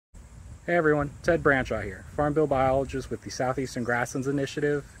Hey everyone, Ted Branshaw here, Farm Bill Biologist with the Southeastern Grasslands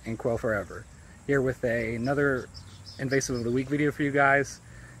Initiative and Quail Forever. Here with another Invasive of the Week video for you guys.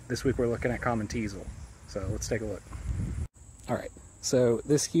 This week we're looking at common teasel. So let's take a look. Alright, so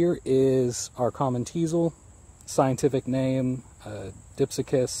this here is our common teasel. Scientific name,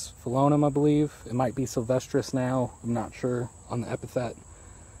 Dipsacus fullonum, I believe. It might be sylvestris now, I'm not sure on the epithet.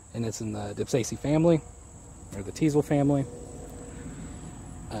 And it's in the Dipsacus family, or the teasel family.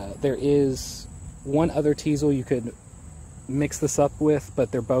 There is one other teasel you could mix this up with,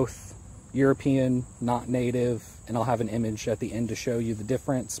 but they're both European, not native, and I'll have an image at the end to show you the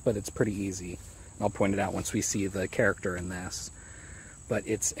difference, but it's pretty easy. And I'll point it out once we see the character in this. But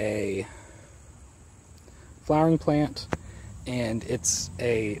it's a flowering plant, and it's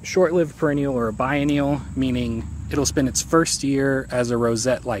a short-lived perennial or a biennial, meaning it'll spend its first year as a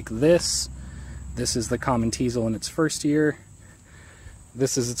rosette like this. This is the common teasel in its first year.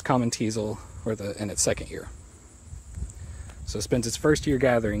 This is its common teasel in its second year. So it spends its first year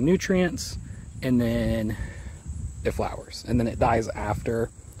gathering nutrients, and then it flowers. And then it dies after,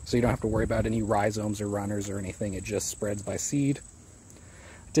 so you don't have to worry about any rhizomes or runners or anything. It just spreads by seed.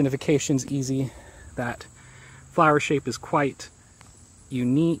 Identification's easy. That flower shape is quite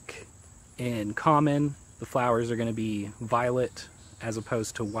unique and common. The flowers are going to be violet as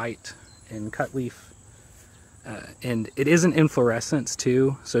opposed to white and cut leaf. And it is an inflorescence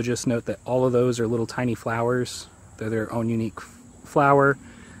too, so just note that all of those are little tiny flowers. They're their own unique flower.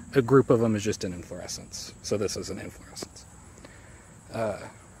 A group of them is just an inflorescence, so this is an inflorescence.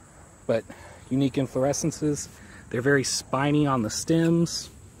 But unique inflorescences, they're very spiny on the stems.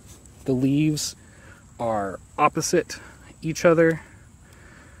 The leaves are opposite each other,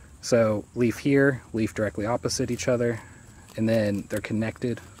 so leaf here, leaf directly opposite each other, and then they're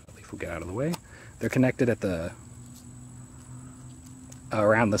connected. The leaf will get out of the way. They're connected at the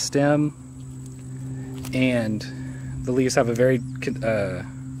around the stem, and the leaves have a very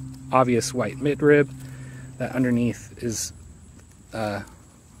obvious white midrib that underneath is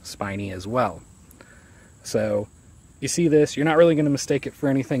spiny as well. So you see this, you're not really going to mistake it for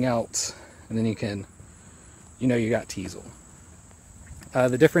anything else, and then you know you got teasel.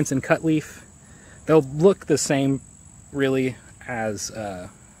 The difference in cut leaf, they'll look the same really as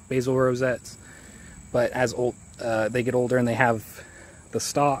basal rosettes. But as they get older and they have the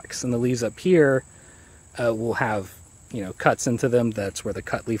stalks and the leaves up here, will have, cuts into them. That's where the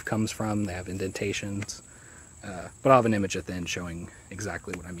cut leaf comes from. They have indentations. But I'll have an image at the end showing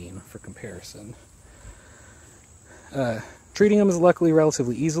exactly what I mean for comparison. Treating them is luckily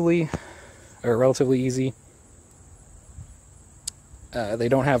relatively easy. They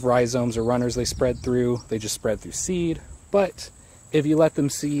don't have rhizomes or runners they spread through. They just spread through seed. But if you let them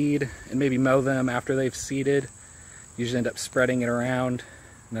seed and maybe mow them after they've seeded, you usually end up spreading it around,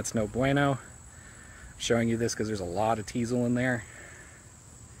 and that's no bueno. I'm showing you this because there's a lot of teasel in there.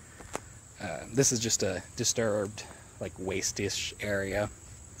 This is just a disturbed, like waste-ish area.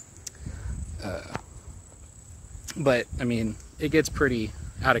 But, I mean, it gets pretty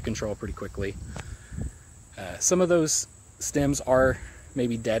out of control pretty quickly. Some of those stems are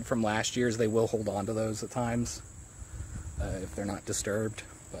maybe dead from last year's. They will hold on to those at times. If they're not disturbed,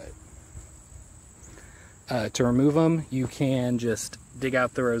 but to remove them, you can just dig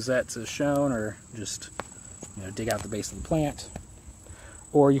out the rosettes as shown, or just dig out the base of the plant,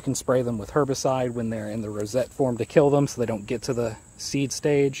 or you can spray them with herbicide when they're in the rosette form to kill them so they don't get to the seed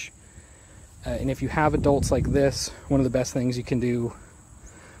stage. And if you have adults like this, one of the best things you can do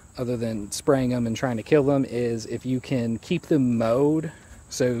other than spraying them and trying to kill them is if you can keep them mowed.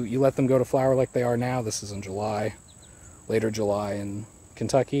 So you let them go to flower like they are now. This is in July. Later July in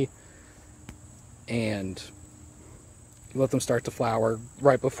Kentucky, and you let them start to flower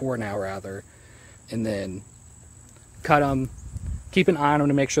right before now rather, and then cut them, keep an eye on them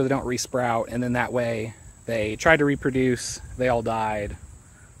to make sure they don't resprout, and then that way they tried to reproduce, they all died,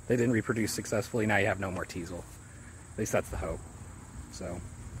 they didn't reproduce successfully, now you have no more teasel. At least that's the hope. So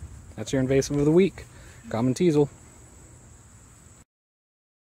that's your invasive of the week, common teasel.